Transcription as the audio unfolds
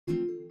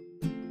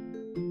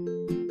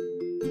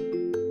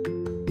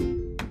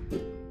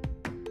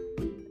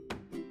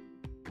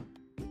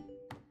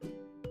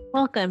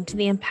Welcome to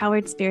the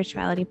Empowered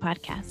Spirituality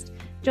Podcast.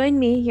 Join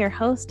me, your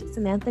host,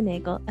 Samantha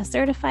Nagel, a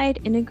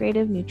certified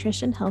integrative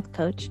nutrition health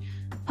coach,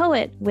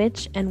 poet,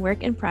 witch, and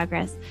work in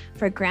progress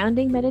for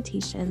grounding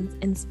meditations,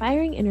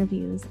 inspiring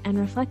interviews, and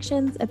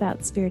reflections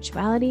about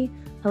spirituality,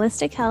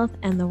 holistic health,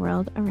 and the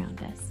world around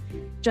us.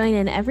 Join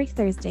in every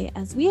Thursday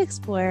as we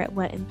explore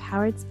what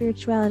empowered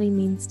spirituality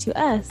means to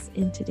us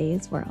in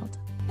today's world.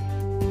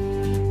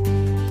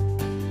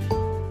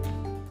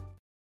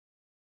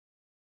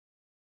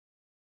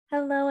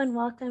 Hello, and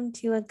welcome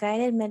to a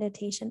guided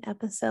meditation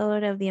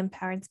episode of the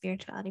Empowered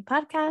Spirituality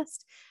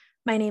Podcast.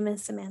 My name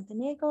is Samantha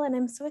Nagel, and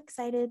I'm so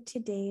excited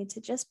today to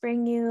just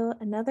bring you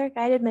another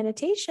guided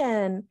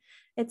meditation.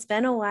 It's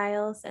been a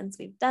while since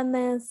we've done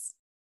this.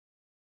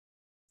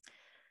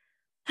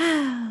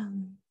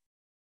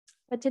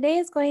 But today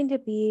is going to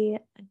be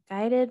a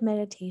guided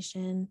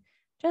meditation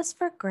just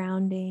for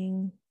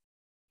grounding.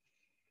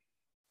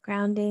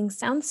 Grounding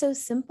sounds so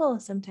simple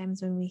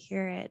sometimes when we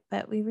hear it,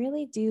 but we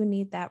really do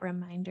need that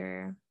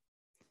reminder.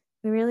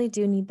 We really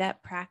do need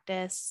that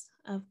practice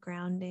of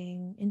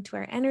grounding into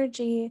our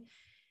energy,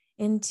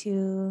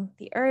 into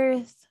the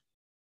earth.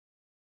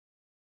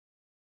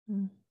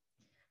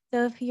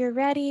 So if you're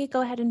ready,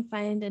 go ahead and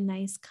find a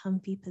nice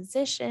comfy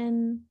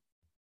position.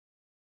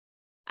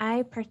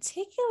 I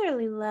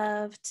particularly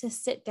love to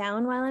sit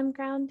down while I'm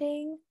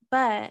grounding,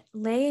 but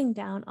laying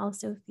down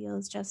also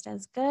feels just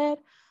as good.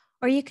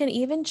 Or you can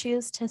even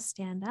choose to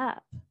stand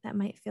up. That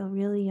might feel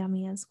really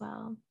yummy as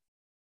well.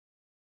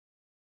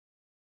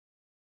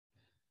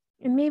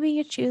 And maybe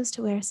you choose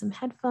to wear some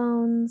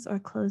headphones or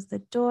close the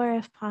door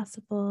if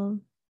possible.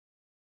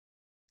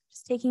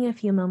 Just taking a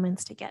few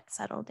moments to get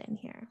settled in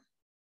here.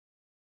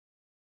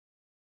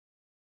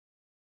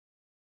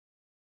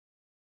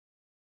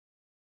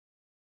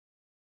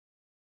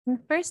 And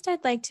first,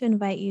 I'd like to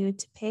invite you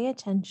to pay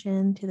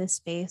attention to the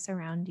space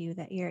around you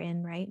that you're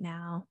in right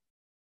now.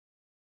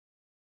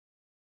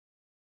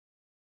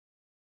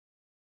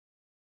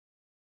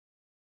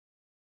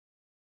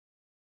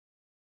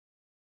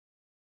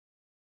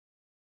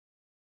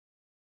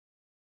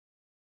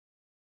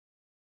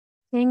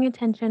 Paying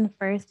attention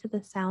first to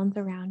the sounds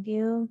around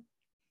you.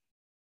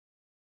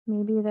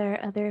 Maybe there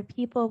are other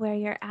people where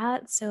you're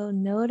at, so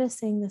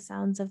noticing the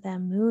sounds of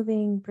them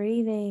moving,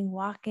 breathing,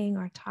 walking,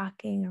 or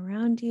talking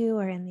around you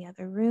or in the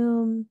other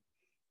room.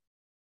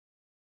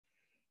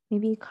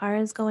 Maybe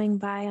cars going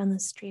by on the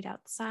street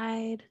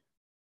outside.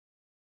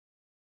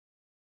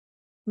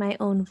 My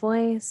own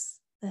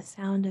voice, the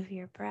sound of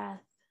your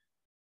breath,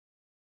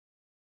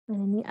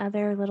 and any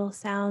other little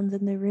sounds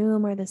in the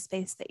room or the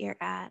space that you're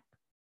at.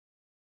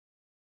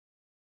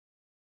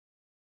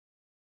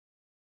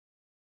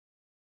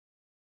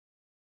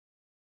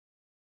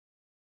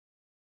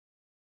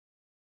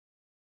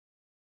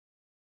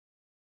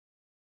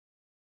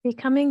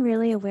 Becoming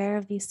really aware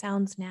of these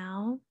sounds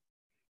now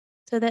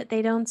so that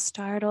they don't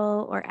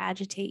startle or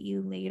agitate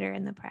you later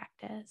in the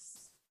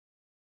practice.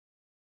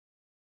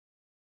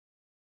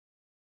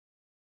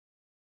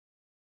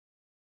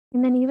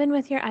 And then even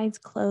with your eyes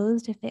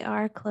closed, if they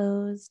are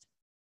closed,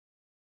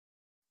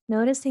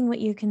 noticing what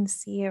you can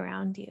see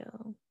around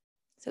you.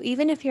 So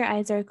even if your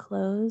eyes are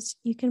closed,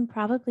 you can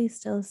probably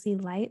still see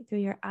light through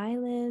your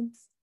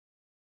eyelids.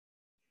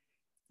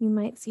 You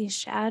might see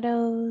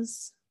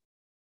shadows,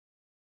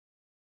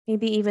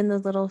 maybe even the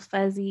little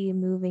fuzzy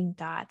moving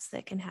dots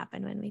that can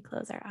happen when we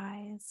close our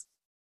eyes.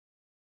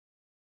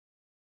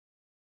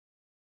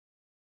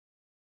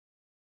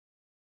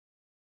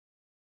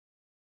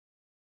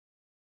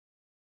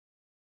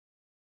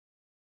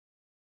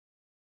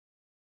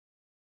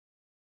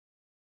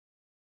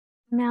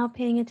 Now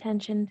paying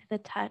attention to the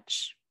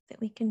touch that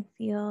we can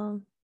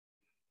feel.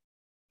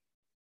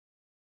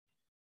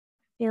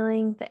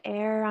 Feeling the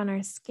air on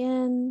our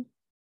skin.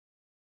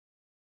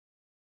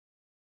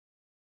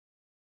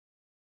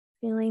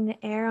 Feeling the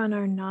air on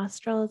our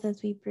nostrils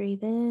as we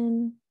breathe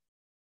in,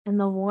 and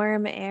the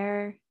warm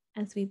air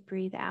as we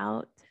breathe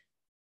out.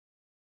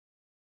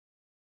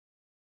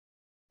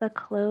 The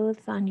clothes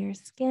on your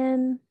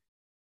skin.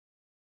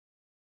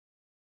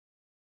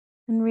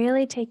 And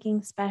really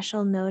taking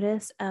special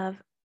notice of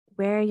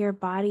where your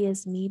body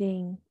is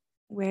meeting,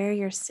 where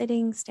you're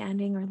sitting,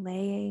 standing, or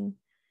laying.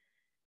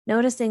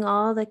 Noticing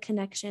all the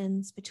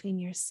connections between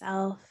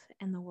yourself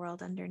and the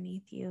world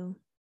underneath you.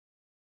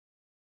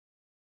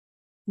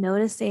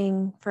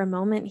 Noticing for a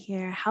moment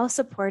here how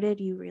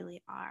supported you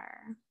really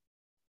are.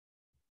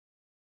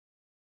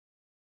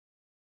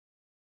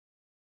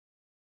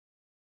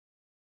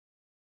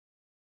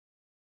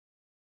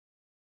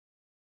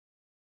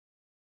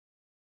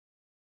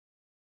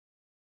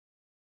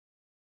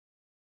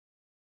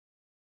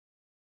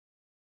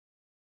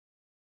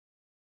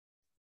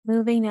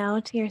 Moving now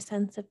to your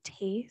sense of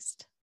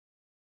taste.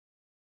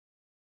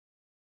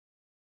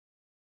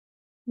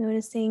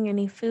 Noticing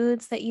any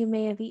foods that you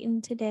may have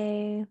eaten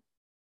today,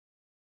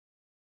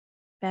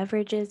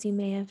 beverages you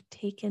may have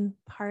taken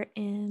part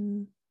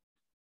in.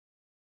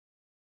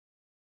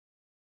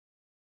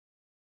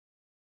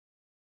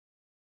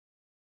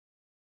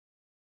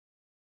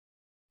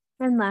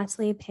 And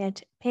lastly,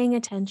 paying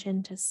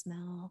attention to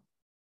smell.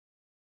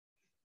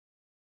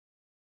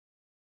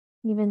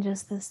 Even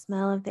just the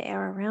smell of the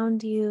air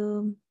around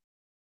you,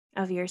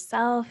 of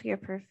yourself, your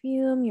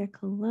perfume, your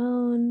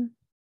cologne,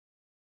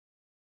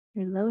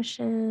 your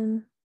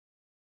lotion.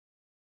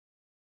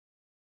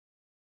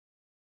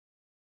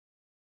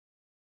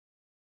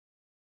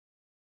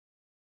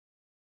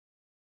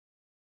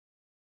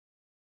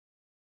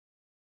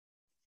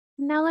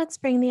 Now let's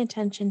bring the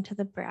attention to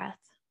the breath.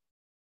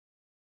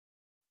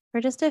 For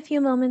just a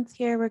few moments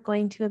here, we're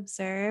going to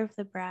observe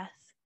the breath,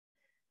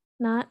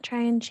 not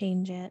try and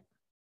change it.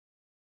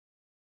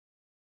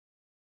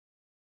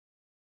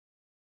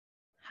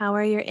 How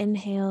are your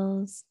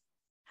inhales?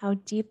 How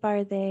deep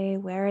are they?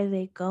 Where are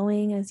they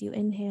going as you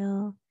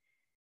inhale?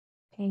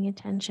 Paying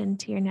attention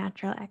to your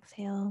natural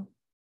exhale.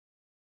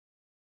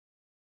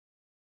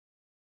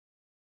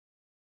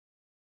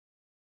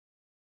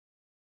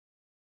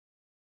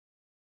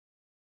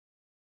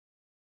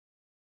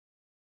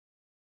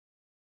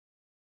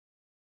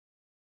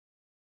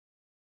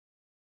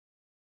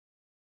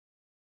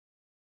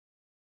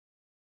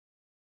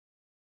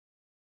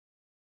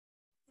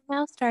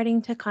 Now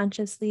starting to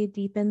consciously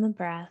deepen the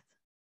breath,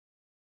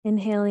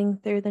 inhaling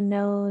through the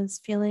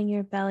nose, feeling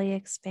your belly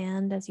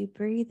expand as you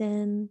breathe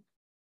in,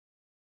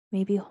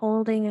 maybe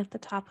holding at the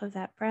top of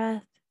that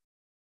breath,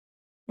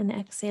 and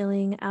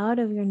exhaling out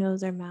of your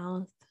nose or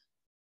mouth,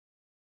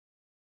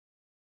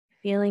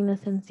 feeling the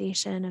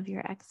sensation of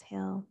your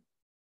exhale.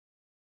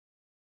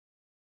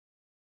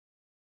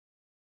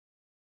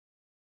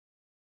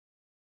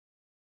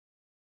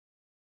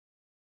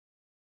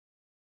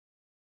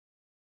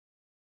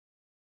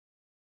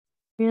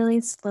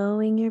 Really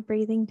slowing your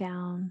breathing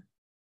down,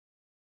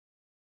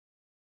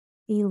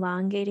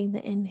 elongating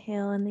the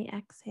inhale and the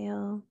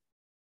exhale,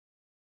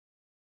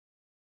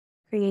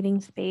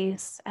 creating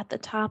space at the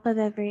top of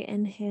every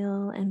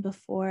inhale and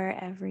before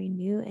every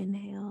new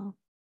inhale.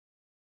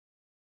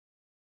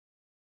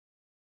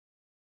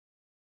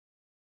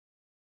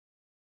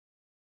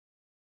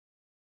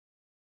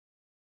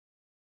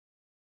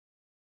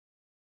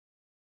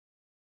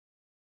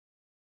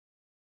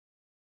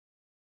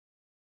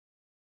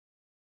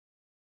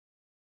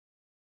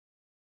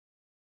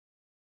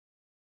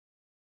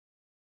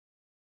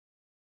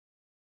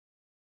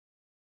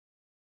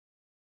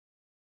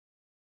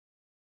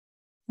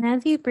 And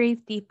as you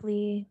breathe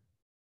deeply,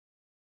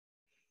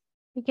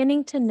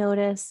 beginning to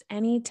notice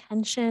any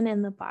tension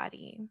in the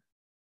body,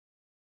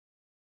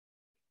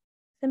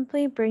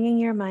 simply bringing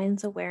your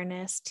mind's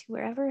awareness to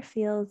wherever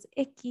feels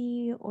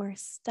icky or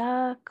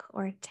stuck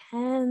or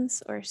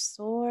tense or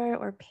sore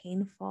or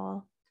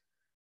painful.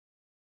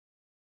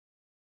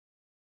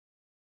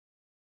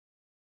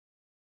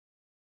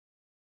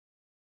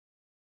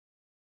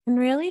 And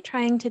really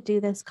trying to do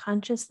this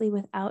consciously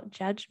without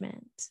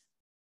judgment,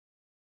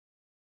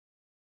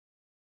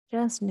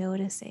 just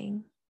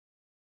noticing.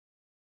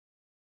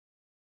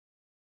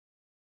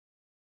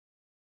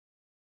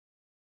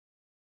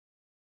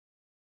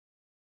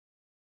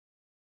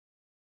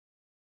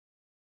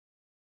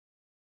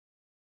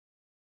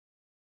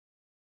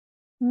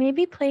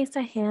 Maybe place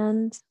a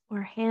hand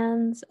or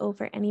hands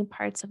over any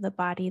parts of the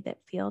body that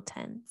feel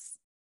tense.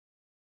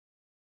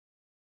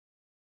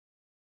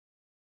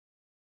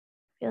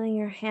 Feeling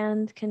your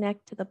hand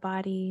connect to the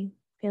body,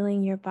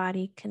 feeling your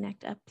body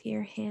connect up to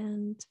your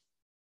hand.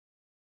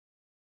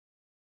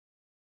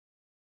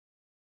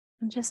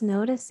 And just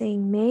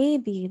noticing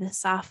maybe the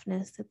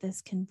softness that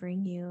this can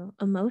bring you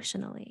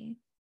emotionally,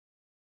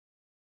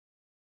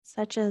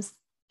 such as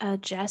a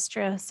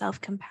gesture of self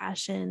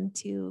compassion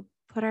to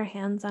put our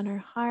hands on our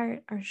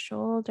heart, our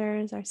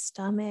shoulders, our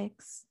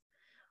stomachs,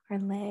 our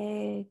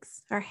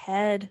legs, our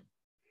head.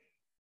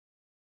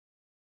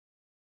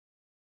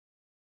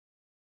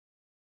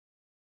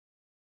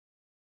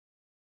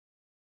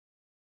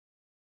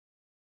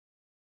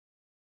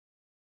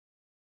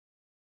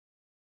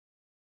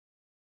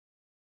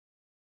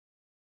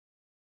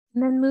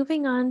 And then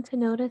moving on to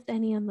notice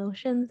any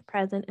emotions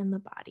present in the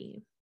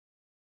body: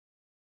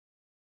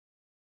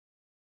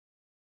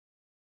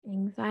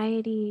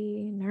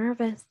 anxiety,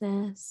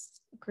 nervousness,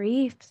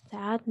 grief,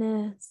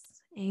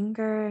 sadness,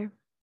 anger,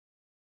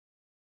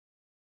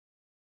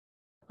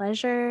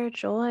 pleasure,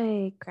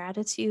 joy,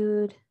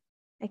 gratitude,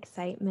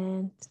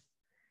 excitement.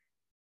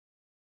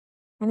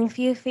 And if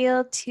you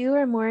feel two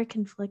or more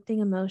conflicting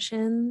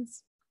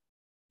emotions,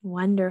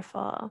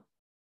 wonderful,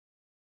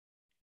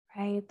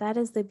 right? That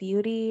is the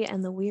beauty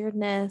and the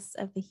weirdness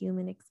of the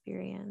human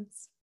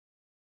experience.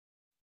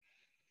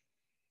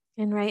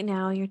 And right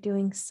now, you're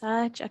doing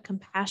such a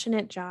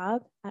compassionate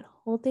job at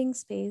holding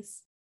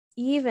space,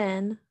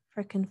 even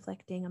for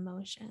conflicting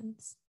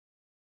emotions.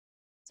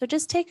 So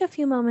just take a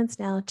few moments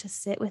now to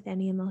sit with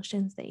any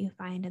emotions that you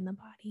find in the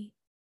body.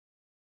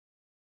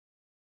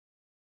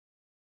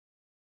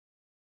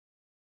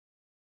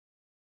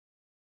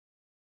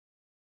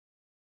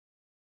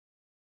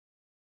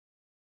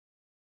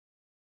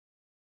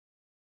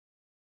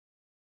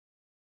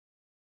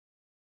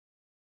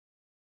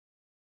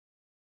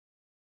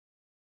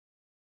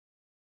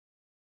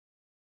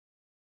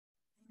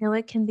 know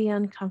it can be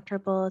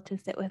uncomfortable to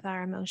sit with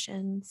our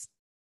emotions.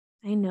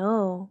 I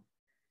know,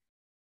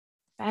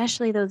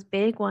 especially those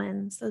big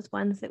ones, those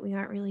ones that we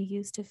aren't really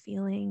used to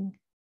feeling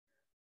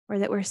or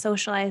that we're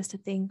socialized to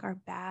think are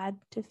bad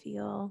to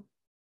feel.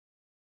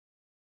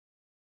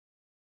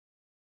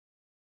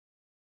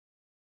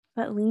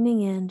 But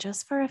leaning in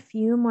just for a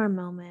few more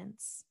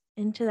moments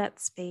into that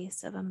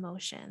space of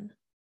emotion.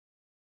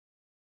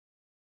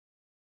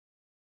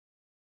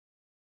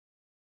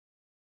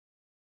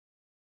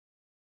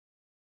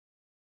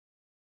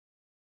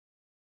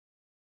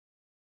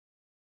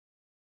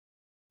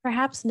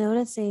 Perhaps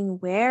noticing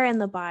where in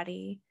the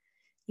body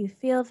you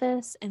feel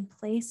this and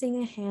placing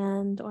a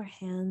hand or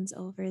hands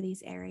over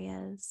these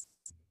areas.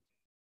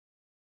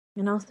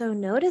 And also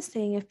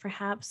noticing if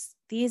perhaps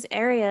these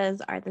areas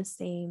are the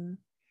same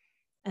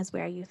as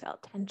where you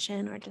felt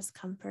tension or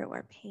discomfort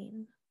or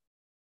pain.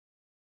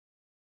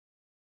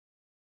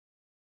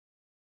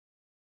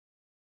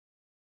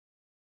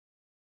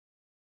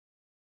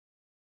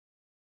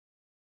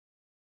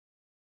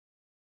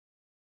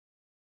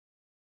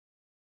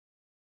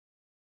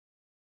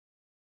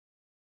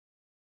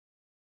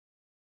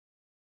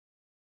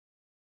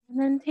 And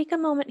then take a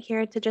moment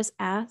here to just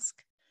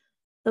ask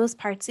those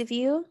parts of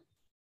you,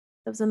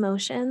 those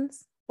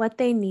emotions, what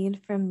they need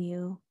from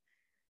you.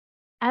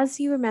 As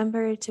you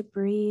remember to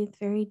breathe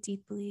very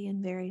deeply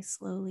and very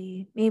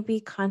slowly, maybe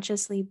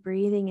consciously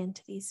breathing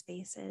into these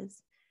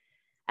spaces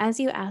as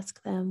you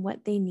ask them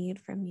what they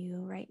need from you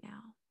right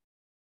now.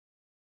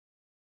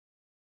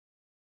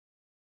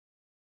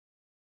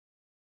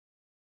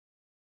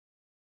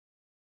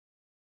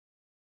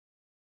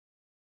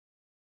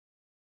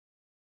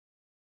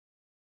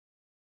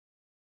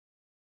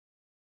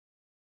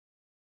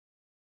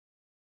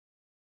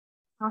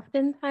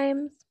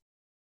 Oftentimes,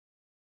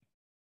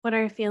 what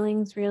our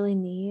feelings really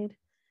need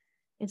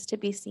is to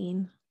be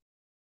seen,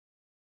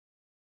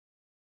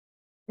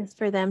 is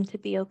for them to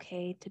be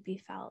okay, to be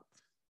felt.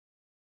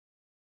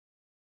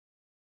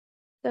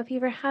 So if you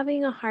were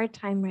having a hard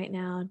time right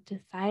now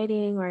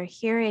deciding or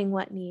hearing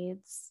what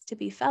needs to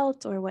be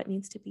felt or what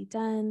needs to be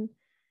done,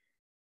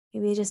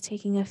 maybe just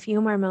taking a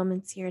few more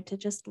moments here to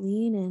just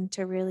lean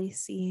into really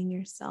seeing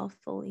yourself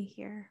fully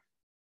here.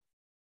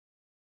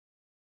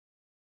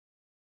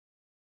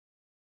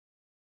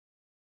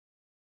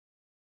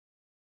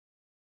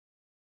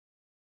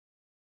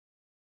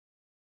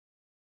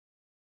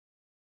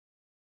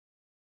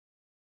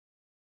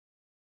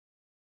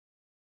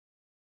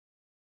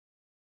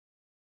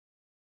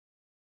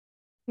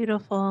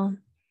 Beautiful.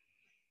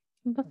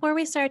 Before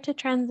we start to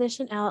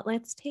transition out,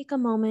 let's take a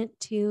moment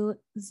to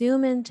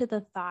zoom into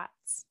the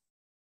thoughts.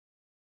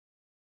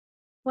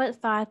 What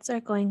thoughts are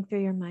going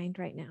through your mind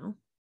right now?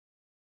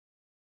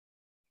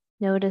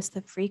 Notice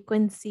the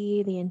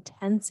frequency, the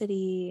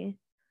intensity,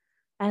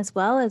 as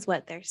well as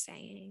what they're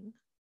saying.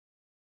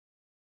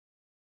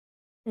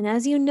 And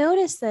as you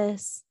notice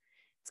this,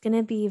 it's going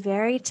to be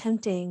very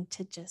tempting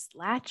to just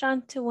latch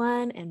onto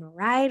one and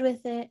ride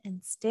with it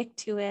and stick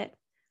to it.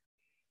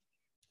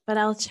 But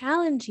I'll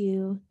challenge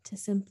you to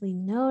simply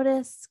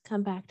notice,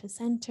 come back to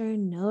center,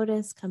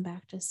 notice, come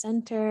back to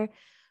center,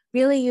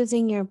 really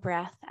using your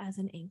breath as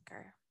an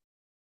anchor.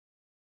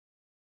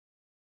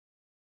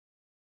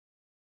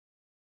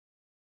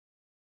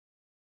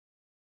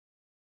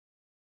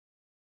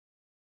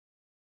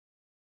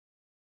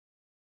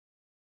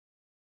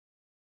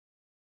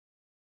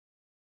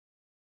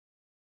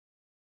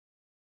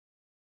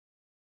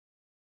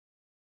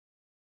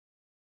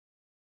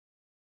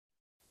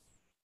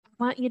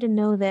 I want you to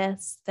know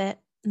this,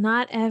 that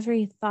not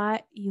every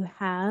thought you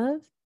have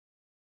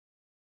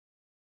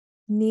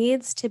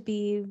needs to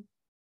be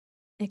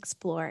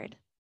explored,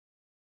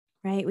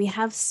 right? We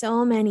have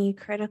so many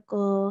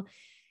critical,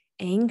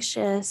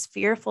 anxious,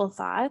 fearful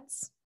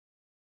thoughts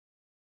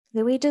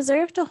that we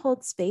deserve to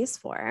hold space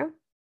for,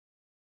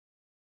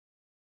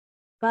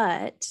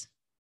 but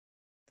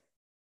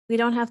we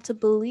don't have to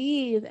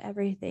believe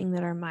everything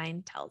that our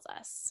mind tells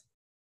us.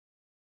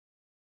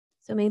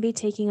 So maybe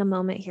taking a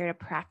moment here to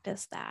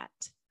practice that.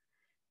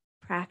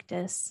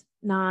 Practice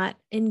not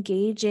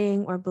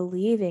engaging or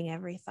believing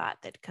every thought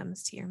that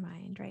comes to your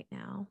mind right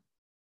now.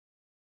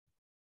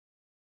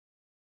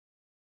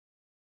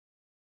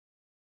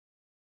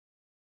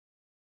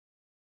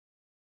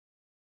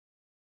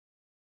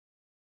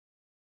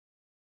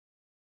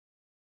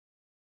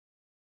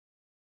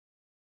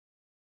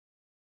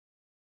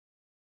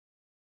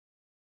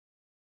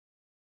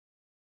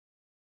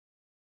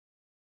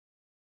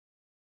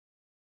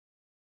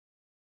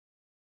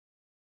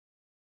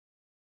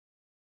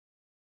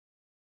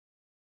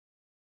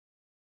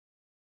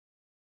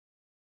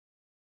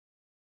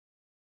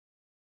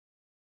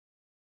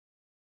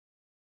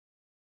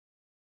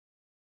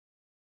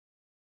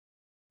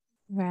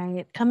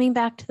 Right. Coming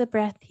back to the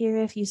breath here,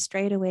 if you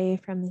strayed away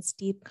from this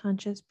deep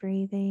conscious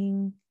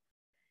breathing.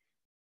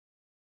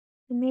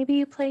 And maybe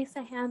you place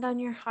a hand on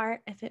your heart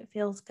if it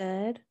feels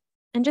good.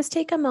 And just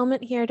take a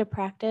moment here to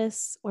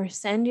practice or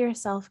send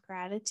yourself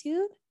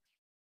gratitude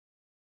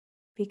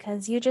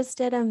because you just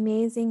did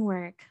amazing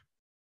work.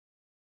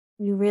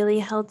 You really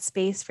held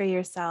space for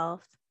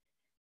yourself.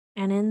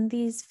 And in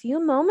these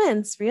few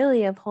moments,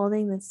 really, of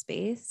holding this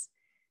space,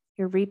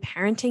 you're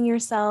reparenting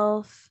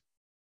yourself,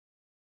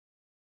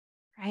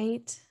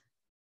 right?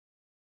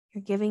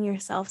 You're giving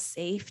yourself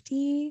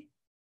safety.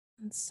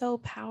 It's so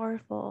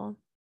powerful.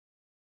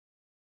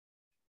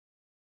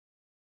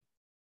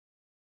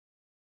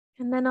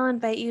 And then I'll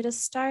invite you to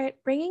start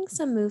bringing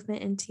some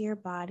movement into your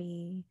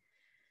body,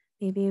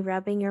 maybe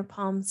rubbing your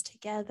palms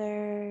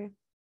together,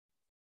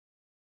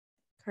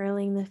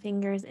 curling the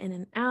fingers in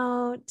and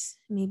out,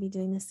 maybe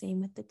doing the same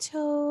with the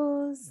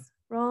toes,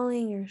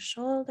 rolling your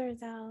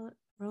shoulders out,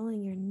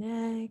 rolling your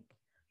neck.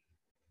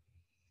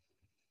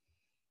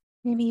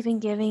 Maybe even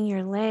giving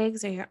your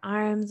legs or your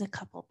arms a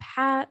couple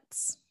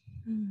pats.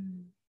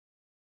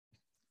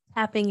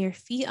 Tapping your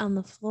feet on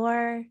the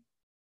floor.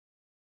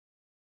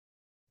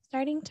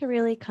 Starting to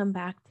really come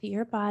back to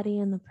your body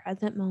in the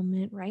present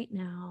moment right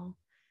now.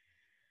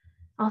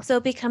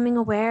 Also becoming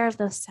aware of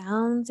the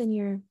sounds in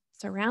your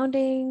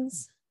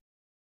surroundings,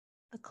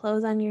 the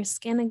clothes on your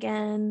skin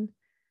again,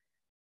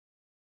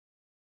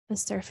 the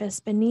surface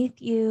beneath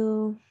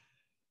you.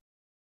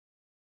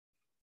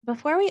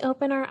 Before we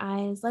open our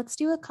eyes, let's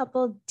do a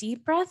couple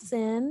deep breaths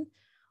in,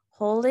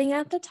 holding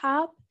at the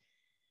top.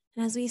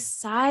 And as we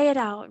sigh it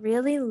out,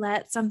 really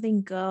let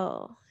something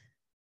go.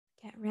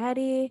 Get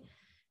ready.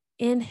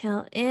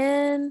 Inhale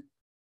in,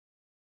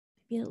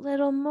 maybe a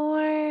little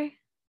more,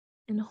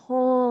 and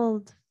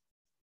hold.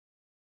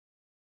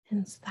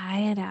 And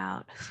sigh it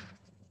out.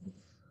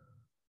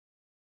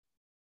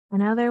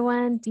 Another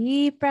one,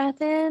 deep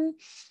breath in.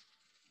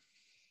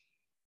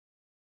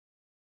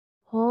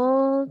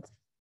 Hold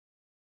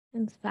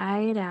and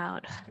sigh it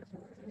out.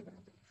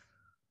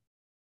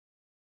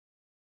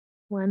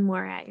 One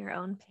more at your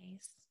own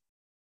pace.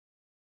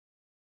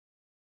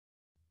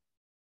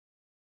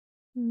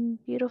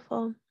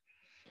 Beautiful.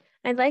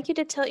 I'd like you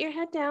to tilt your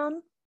head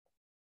down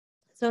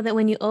so that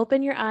when you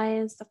open your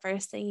eyes, the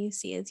first thing you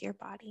see is your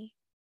body.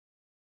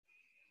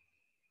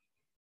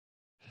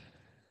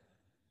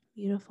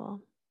 Beautiful.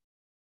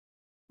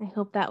 I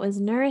hope that was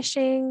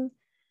nourishing.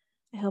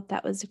 I hope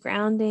that was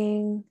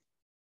grounding.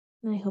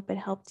 And I hope it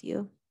helped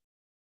you.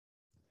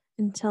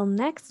 Until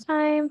next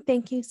time,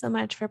 thank you so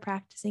much for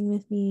practicing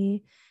with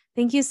me.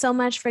 Thank you so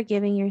much for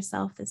giving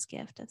yourself this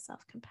gift of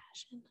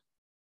self-compassion.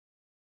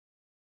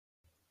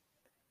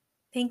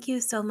 Thank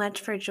you so much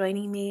for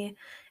joining me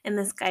in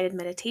this guided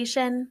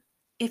meditation.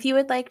 If you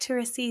would like to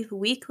receive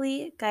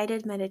weekly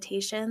guided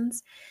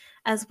meditations,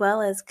 as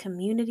well as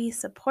community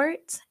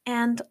support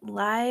and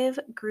live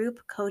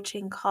group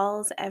coaching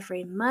calls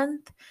every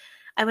month,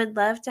 I would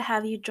love to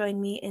have you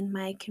join me in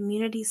my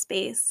community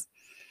space.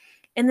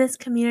 In this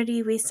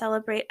community, we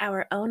celebrate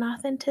our own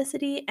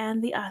authenticity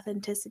and the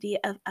authenticity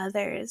of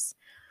others.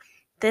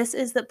 This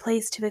is the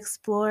place to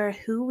explore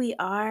who we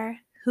are,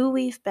 who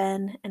we've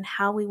been, and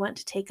how we want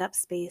to take up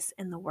space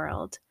in the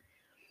world.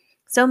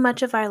 So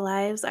much of our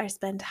lives are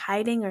spent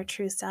hiding our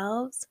true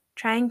selves,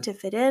 trying to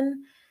fit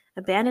in,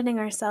 abandoning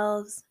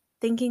ourselves,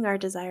 thinking our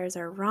desires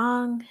are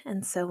wrong,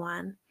 and so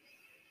on.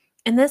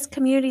 In this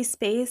community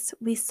space,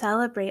 we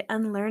celebrate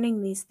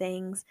unlearning these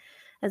things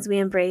as we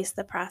embrace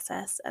the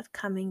process of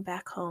coming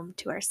back home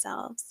to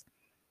ourselves.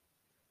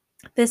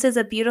 This is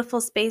a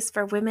beautiful space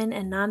for women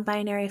and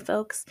non-binary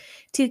folks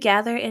to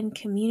gather in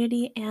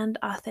community and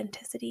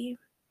authenticity.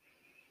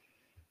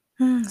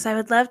 So I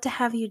would love to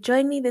have you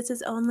join me. This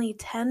is only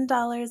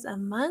 $10 a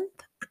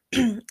month.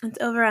 It's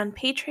over on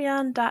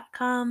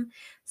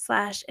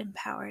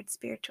patreon.com/empowered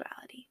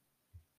spirituality.